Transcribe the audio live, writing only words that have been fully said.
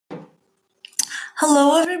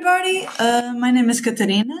Hello, everybody. My name is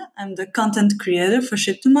Katarina. I'm the content creator for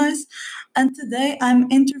Shiptimize, and today I'm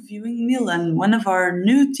interviewing Milan, one of our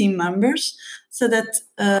new team members, so that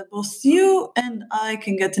both you and I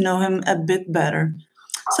can get to know him a bit better.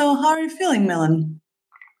 So, how are you feeling, Milan?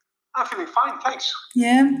 I'm feeling fine, thanks.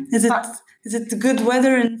 Yeah, is it the good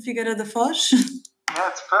weather in Figueira da Foz? Yeah,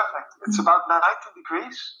 it's perfect. It's about 19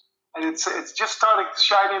 degrees, and it's just starting to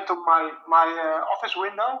shine into my office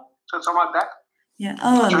window, so it's on my back. Yeah. So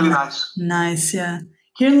Oh, it's really nice. nice. Yeah.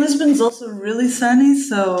 Here in Lisbon is also really sunny,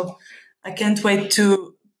 so I can't wait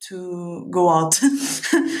to go out.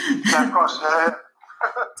 Yeah, of course.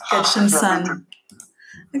 Catch some Yeah, me too. sun.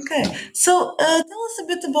 Okay, so tell us a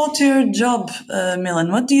bit about your job,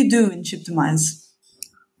 Milan. What do you do in Shiptimize?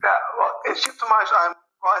 Yeah, well, in Shiptimize, I'm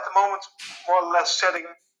at the moment more or less setting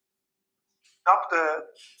up the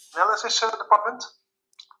analysis department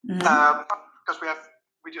Mm-hmm. because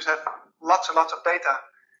we just have lots and lots of data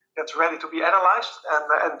that's ready to be analyzed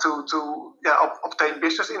and to obtain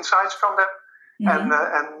business insights from them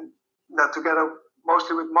and together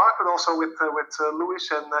mostly with Mark but also with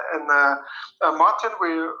Luis and Martin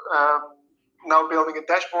we're now building a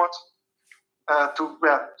dashboard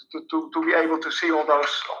to be able to see all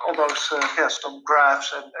those some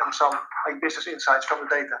graphs and some like business insights from the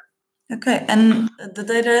data. Okay, and the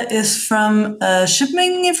data is from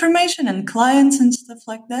shipping information and clients and stuff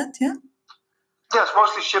like that, yeah? Yes,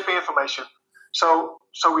 mostly shipping information. So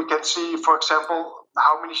we can see, for example,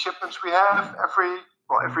 how many shipments we have every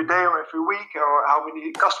day or every week, or how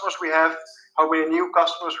many customers we have, how many new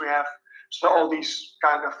customers we have. So all these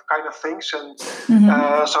kind of things, and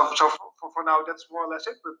for now that's more or less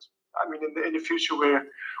it. But I mean, in the future,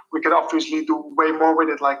 we can obviously do way more with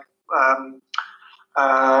it, like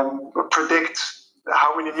predict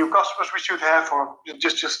how many new customers we should have, or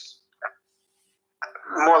just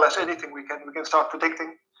more or less anything we can start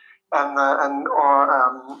predicting and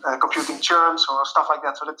or computing churns or stuff like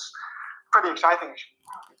that. So that's pretty exciting actually.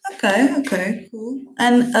 Okay, cool.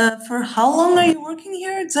 And for how long are you working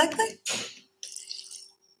here exactly?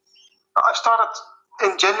 I started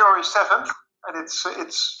in January 7th and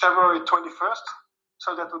it's February 21st.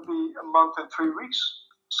 So that would be a month and 3 weeks,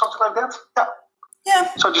 something like that. Yeah.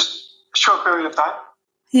 Yeah. So just a short period of time.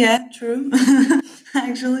 Yeah, true.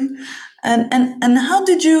 Actually. And how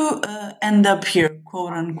did you end up here,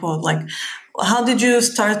 quote unquote? Like, how did you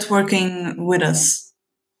start working with us?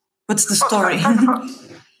 What's the story?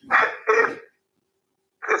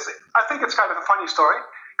 I think it's kind of a funny story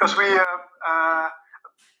because I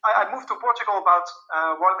moved to Portugal about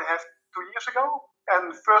 1.5, 2 years ago,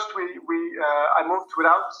 and first I moved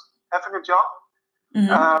without having a job.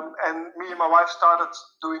 And me and my wife started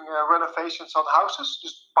doing renovations on houses,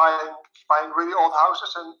 just buying really old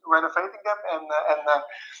houses and renovating them,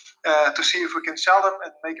 and to see if we can sell them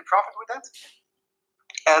and make a profit with that.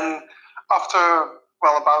 And after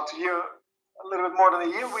about a year, a little bit more than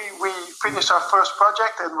a year, we finished our first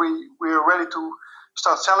project, and we were ready to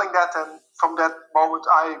start selling that. And from that moment,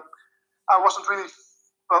 I wasn't really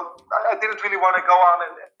I didn't really want to go on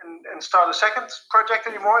and start a second project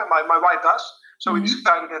anymore. My wife does. So we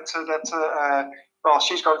decided that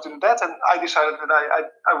she's going to do that, and I decided that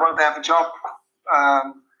I wanted to have a job,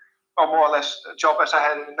 or more or less a job as I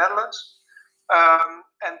had in the Netherlands.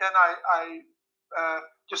 And then I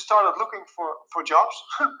just started looking for jobs,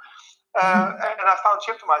 and I found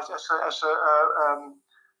Shiptimize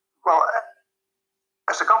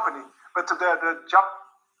as a company. But the job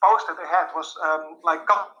post that they had was like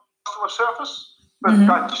customer service, but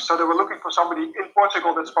Dutch. So they were looking for somebody in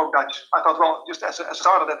Portugal that spoke Dutch. I thought, well, just as a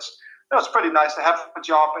starter, that's pretty nice to have a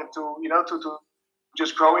job and to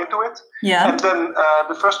just grow into it. Yeah. And then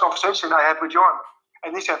the first conversation I had with Jorn,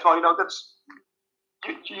 and he said, well, that's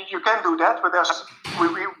you can do that, but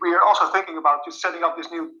we are also thinking about just setting up this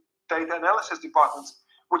new data analysis department.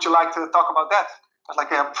 Would you like to talk about that? I was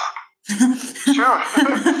like, yeah. Sure.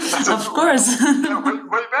 Of course.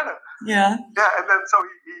 way better. Yeah. Yeah, and then so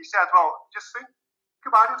he said, well, just think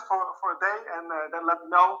about it for a day and then let me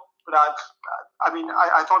know. But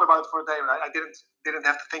I thought about it for a day, but I didn't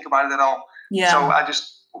have to think about it at all. Yeah. So I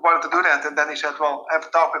just wanted to do that, and then he said, well, have a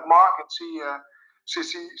talk with Mark and see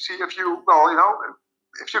if you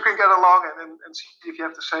if you can get along and see if you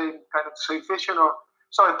have the same vision. Or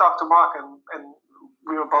so I talked to Mark and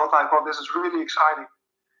we were both like, well, this is really exciting.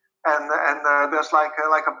 And there's like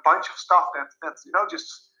a bunch of stuff that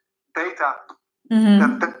just data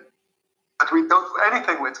that we don't do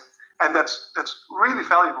anything with, and that's really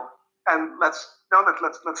valuable. And let's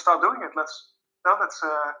start doing it. Let's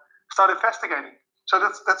start investigating. So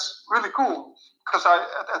that's really cool because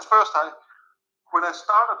at first when I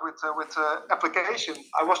started with application,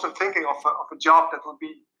 I wasn't thinking of a job that would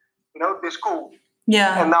be, this cool.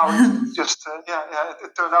 Yeah. And now it's just it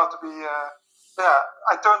turned out to be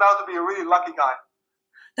I turned out to be a really lucky guy.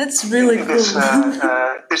 That's really in cool.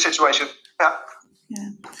 This situation. Yeah.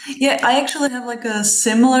 Yeah, I actually have like a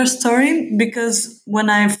similar story, because when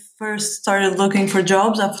I first started looking for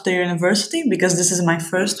jobs after university, because this is my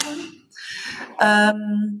first one,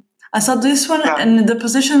 I saw this one, and the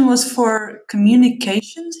position was for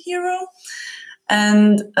communications hero,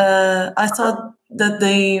 and I thought that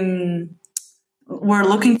they were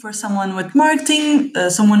looking for someone with marketing,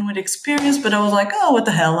 someone with experience, but I was like, oh, what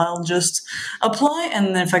the hell, I'll just apply,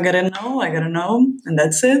 and if I get a no, I get a no, and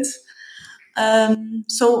that's it.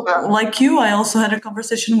 Like you, I also had a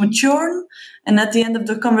conversation with Jorn, and at the end of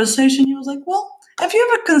the conversation, he was like, well, have you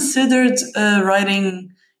ever considered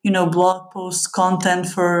writing, blog post content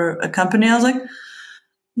for a company? I was like,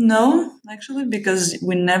 no, actually, because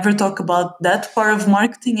we never talk about that part of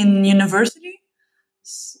marketing in university.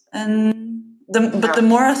 And the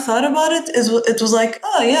more I thought about it, it was like,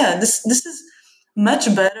 oh yeah, this is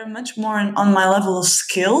much better, much more on my level of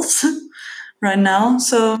skills right now.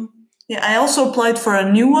 So yeah, I also applied for a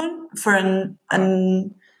new one, for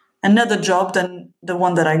another job than the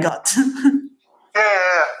one that I got.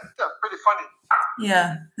 Yeah, pretty funny.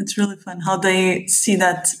 Yeah, it's really fun how they see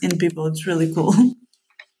that in people. It's really cool.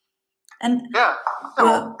 And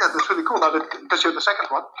that's really cool. Now because you're the second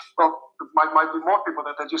one, well, there might be more people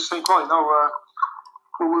that just think, well,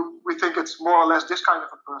 we think it's more or less this kind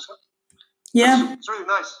of a person. Yeah, it's really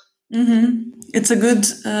nice. Mm-hmm. It's a good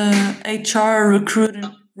HR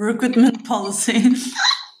recruitment policy.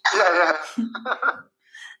 Yeah.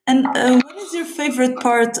 And what is your favorite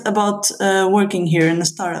part about working here in a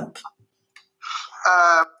startup?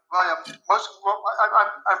 I'm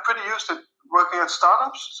pretty used to working at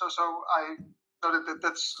startups, so I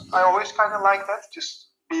always kind of like that,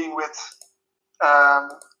 just being with,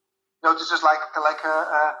 just like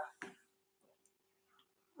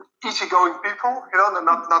easygoing people,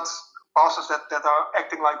 not bosses that are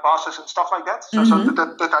acting like bosses and stuff like that. So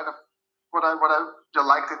that kind of what I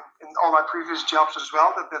liked in all my previous jobs as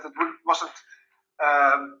well. That it wasn't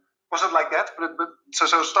like that. But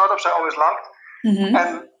so startups I always liked. Mm-hmm.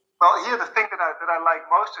 And well, here the thing that I like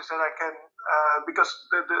most is that I can because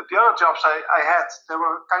the other jobs I had, they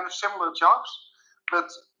were kind of similar jobs, but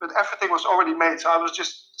everything was already made. So I was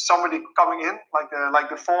just somebody coming in, like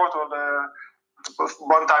the fourth or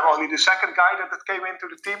one time only the second guy that came into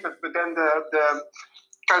the team, but then the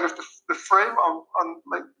kind of the frame on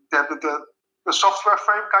like the software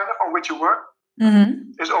frame kind of on which you work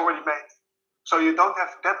is already made. So you don't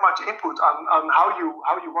have that much input on how you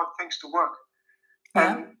want things to work.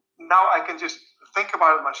 Yeah. And now I can just think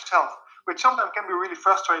about it myself, which sometimes can be really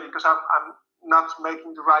frustrating because I'm not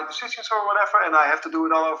making the right decisions or whatever, and I have to do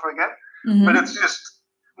it all over again. Mm-hmm. But it's just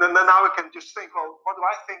now I can just think, well, what do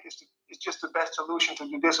I think is just the best solution to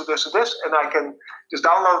do this or this or this, and I can just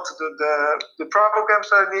download the programs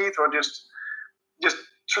that I need, or just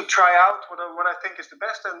to try out what I think is the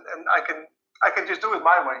best, and I can just do it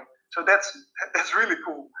my way. So that's really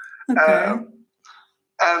cool. Okay.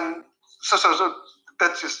 And so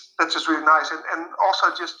that's just really nice, and also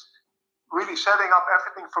just really setting up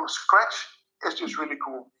everything from scratch is just really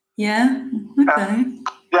cool. Yeah. Okay.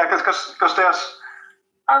 Because there's,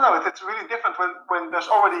 I don't know, it's really different when there's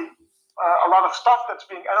already a lot of stuff that's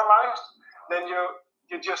being analyzed. Then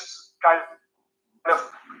you just kind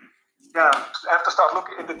of have to start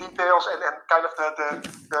looking in the details and kind of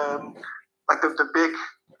the big,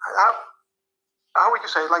 how would you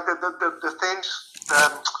say, like the things.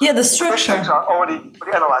 The structure. The things are already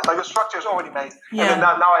analyzed. Like the structure is already made. Yeah. And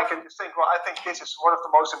then now I can just think, well, I think this is one of the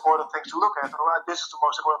most important things to look at, or this is the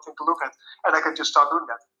most important thing to look at, and I can just start doing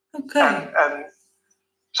that. Okay. And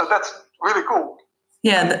so that's really cool.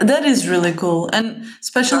 Yeah, that is really cool, and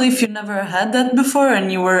especially if you never had that before,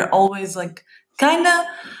 and you were always like kind of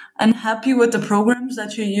unhappy with the programs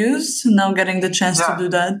that you used. Now getting the chance to do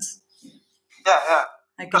that. Yeah.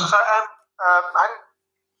 Because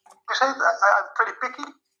I'm pretty picky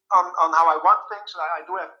on how I want things. I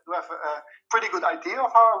do have a pretty good idea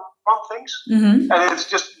of how I want things, and it's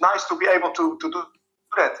just nice to be able to do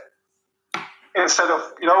that instead of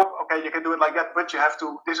okay, you can do it like that, but you have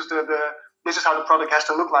to. This is how the product has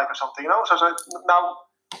to look like or something. So now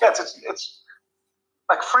it's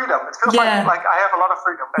like freedom. It feels like I have a lot of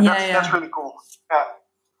freedom, and that's really cool.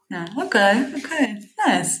 Yeah. Okay.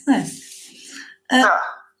 Nice.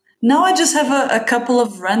 Now I just have a couple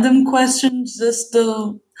of random questions, just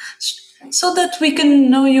to so that we can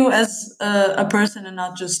know you as a person and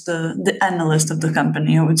not just the analyst of the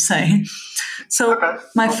company, I would say. So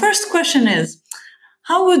my first question is,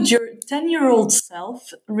 how would your 10-year-old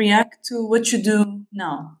self react to what you do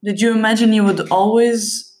now? Did you imagine you would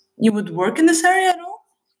work in this area at all?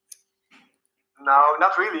 No,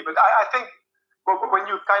 not really. But I think when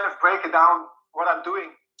you kind of break it down, what I'm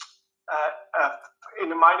doing in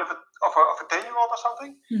the mind of a 10-year-old or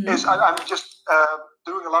something, is I'm just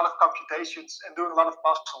doing a lot of computations and doing a lot of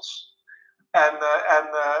puzzles. And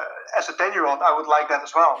as a 10-year-old, I would like that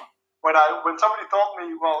as well. When somebody told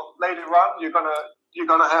me, well, later on you're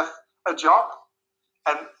gonna have a job,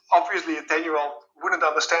 and obviously a 10-year-old wouldn't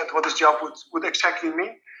understand what this job would exactly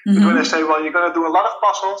mean. But when they say, well, you're gonna do a lot of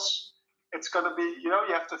puzzles, it's gonna be, you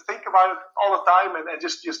have to think about it all the time and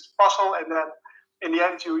just puzzle, and then in the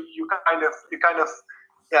end you kind of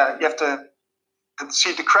you have to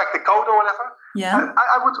see to crack the code or whatever. Yeah,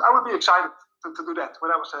 I would be excited to do that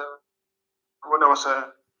when I was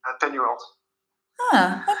a 10-year-old.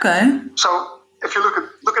 Ah, okay. So if you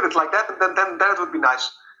look at it like that, then it would be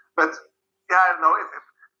nice. But yeah, I don't know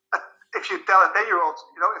if you tell a 10-year-old,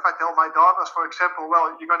 if I tell my daughters, for example,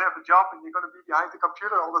 well, you're gonna have a job and you're gonna be behind the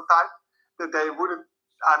computer all the time, that they wouldn't.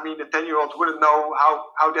 I mean, a 10-year-old wouldn't know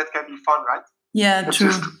how that can be fun, right? Yeah, it's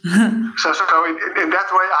true. So in that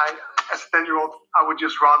way, as a 10-year-old, I would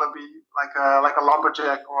just rather be like a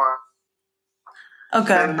lumberjack, or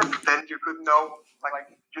okay. Then you could know, like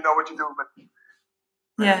you know what you do, but.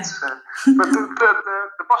 Yeah. But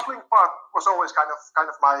the puzzling part was always kind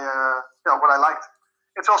of my what I liked.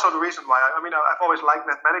 It's also the reason why. I've always liked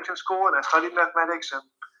mathematics in school, and I studied mathematics, and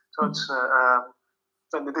so it's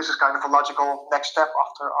then this is kind of a logical next step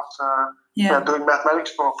after doing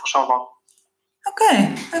mathematics for so long.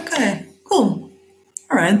 Okay, cool.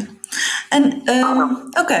 All right. And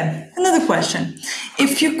okay, another question: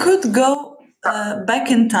 if you could go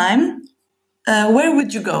back in time, where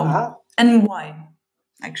would you go, and why?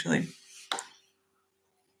 Actually,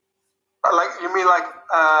 you mean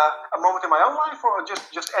a moment in my own life, or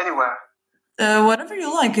just anywhere? Whatever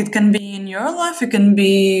you like. It can be in your life. It can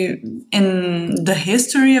be in the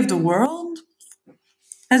history of the world.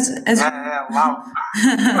 Wow.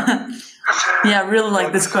 Yeah, I really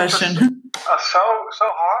like this question. So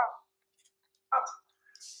hard.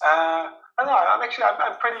 I don't know.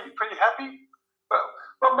 I'm pretty happy.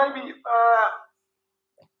 But maybe.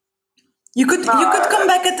 You could come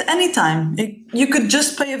back at any time. You could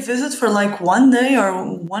just pay a visit for like 1 day or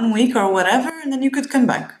 1 week or whatever, and then you could come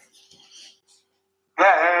back.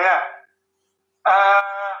 Yeah.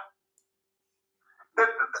 The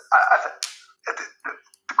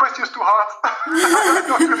question is too hard. I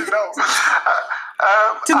don't really know.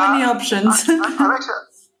 Too many options. I'm actually,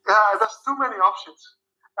 there's too many options,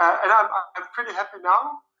 and I'm pretty happy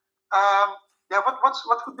now.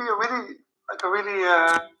 What would be a really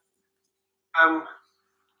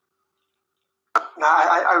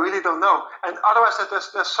I really don't know. And otherwise,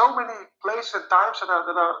 there's so many places and times that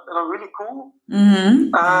are really cool.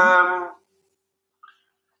 Mm-hmm.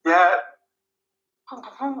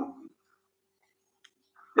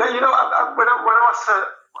 When I was,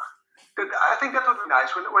 I think that would be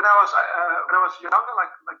nice. When I was younger,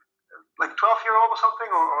 like 12-year-old or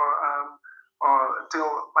something, or until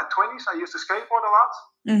my 20s, I used to skateboard a lot.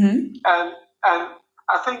 Mm-hmm. And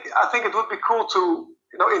I think it would be cool to,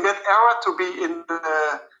 in that era, to be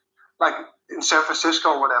in San Francisco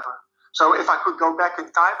or whatever. So if I could go back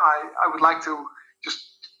in time, I would like to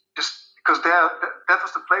just because that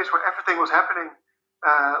was the place where everything was happening,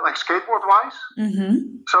 like skateboard wise.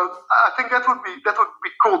 Mm-hmm. So I think that would be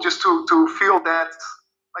cool, just to feel that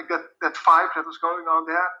vibe that was going on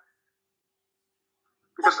there.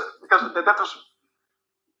 Because that was.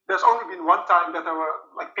 There's only been one time that there were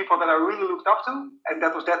like people that I really looked up to, and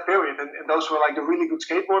that was that period, and those were like the really good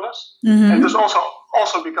skateboarders. Mm-hmm. And it was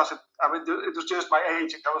also because it was just my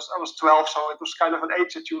age. I was 12, so it was kind of an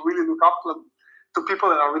age that you really look up to people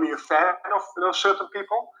that are really a fan of certain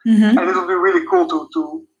people. Mm-hmm. And it would be really cool to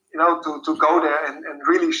go there and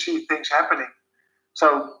really see things happening. So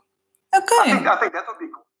okay, I think that would be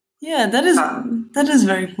cool. Yeah, that is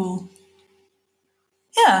very cool.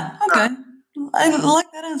 Yeah. Okay. I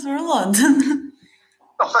like that answer a lot.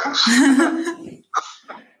 Thanks.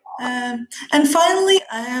 And finally,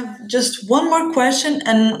 I have just one more question,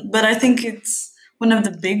 but I think it's one of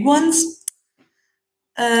the big ones.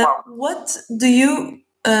 Wow. What do you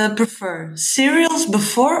prefer, cereals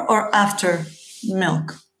before or after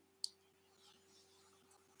milk?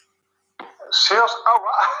 Cereals? Oh,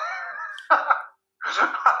 wow.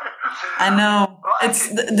 I know.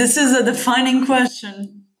 This is a defining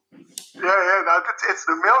question. Yeah. No, it's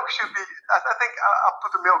the milk should be. I think I'll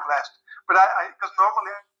put the milk last, but because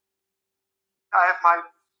normally I have my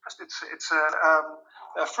it's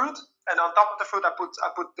fruit, and on top of the fruit I put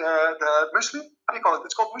the muesli. How do you call it?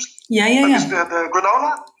 It's called muesli. Yeah. It's the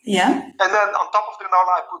granola. Yeah. And then on top of the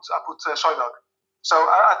granola I put soy milk. So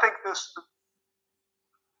I think this.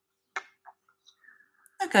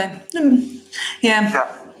 Okay. Yeah.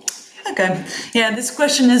 Okay. Yeah. This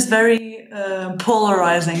question is very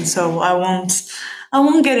polarizing, so I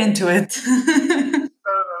won't get into it.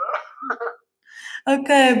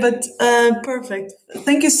 Okay, but perfect.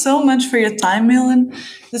 Thank you so much for your time, Milan.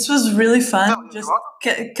 This was really fun, just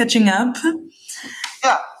catching up.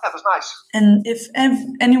 Yeah, that was nice. And if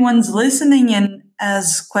anyone's listening and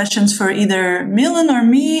has questions for either Milan or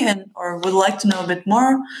me, or would like to know a bit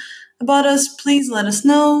more about us, please let us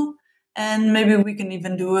know. And maybe we can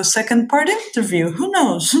even do a second part interview. Who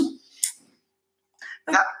knows?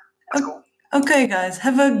 Yeah, that's cool. Okay, guys,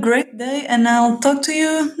 have a great day, and I'll talk to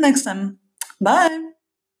you next time. Bye.